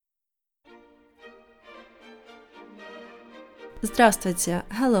Здравствуйте.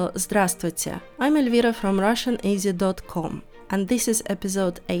 Hello, здравствуйте. I'm Elvira from RussianEasy.com, and this is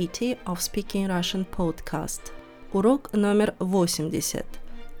episode 80 of Speaking Russian podcast. Урок номер 80.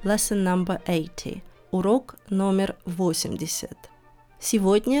 Lesson number 80. Урок номер 80.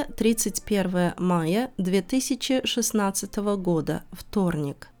 Сегодня 31 мая 2016 года,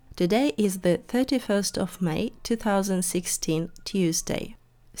 вторник. Today is the 31st of May 2016, Tuesday.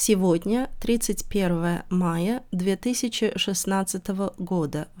 Сегодня 31 мая 2016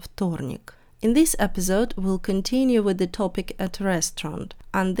 года, вторник. In this episode, we'll continue with the topic at restaurant,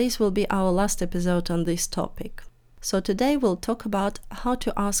 and this will be our last episode on this topic. So today we'll talk about how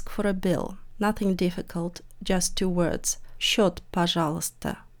to ask for a bill. Nothing difficult, just two words. Счет,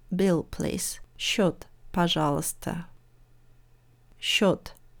 пожалуйста. Bill, please. Счет, пожалуйста.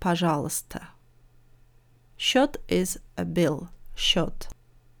 Счет, пожалуйста. Счет is a bill. Счет.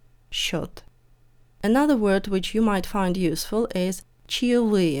 Счет. Another word which you might find useful is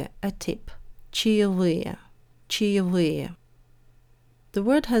чаевые, a tip. Чаевые, чаевые. The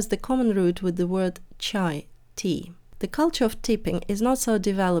word has the common root with the word чай, tea. The culture of tipping is not so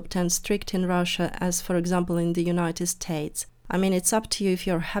developed and strict in Russia as, for example, in the United States. I mean, it's up to you if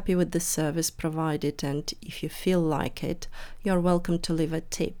you're happy with the service provided, and if you feel like it, you're welcome to leave a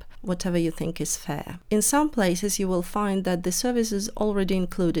tip, whatever you think is fair. In some places, you will find that the service is already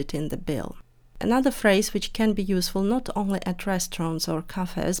included in the bill. Another phrase which can be useful not only at restaurants or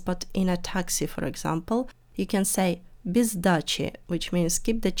cafes, but in a taxi, for example, you can say без сдачи, which means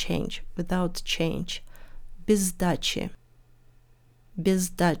keep the change, without change. Без сдачи. Без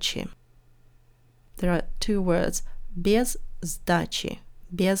сдачи. There are two words. Без сдачи.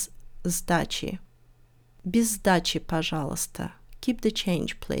 Без сдачи. Без сдачи, пожалуйста. Keep the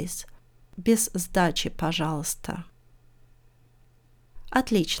change, please. Без сдачи, пожалуйста.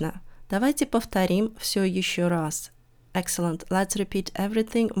 Отлично. Давайте повторим все еще раз. Excellent. Let's repeat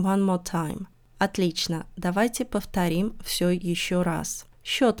everything one more time. Отлично. Давайте повторим все еще раз.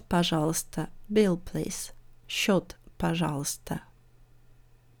 Счет, пожалуйста. Bill, please. Счет, пожалуйста.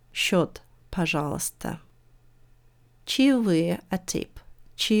 Счет, пожалуйста. Чаевые, a tip.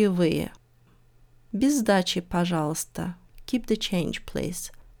 Чаевые. Без сдачи, пожалуйста. Keep the change,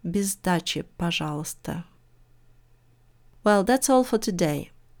 please. Без сдачи, пожалуйста. Well, that's all for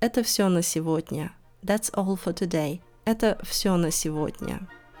today. Это все на сегодня. That's all for today. Это все на сегодня.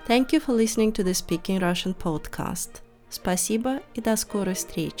 Thank you for listening to the Speaking Russian podcast. Спасибо и до скорой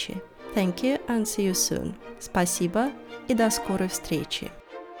встречи. Thank you and see you soon. Спасибо и до скорой встречи.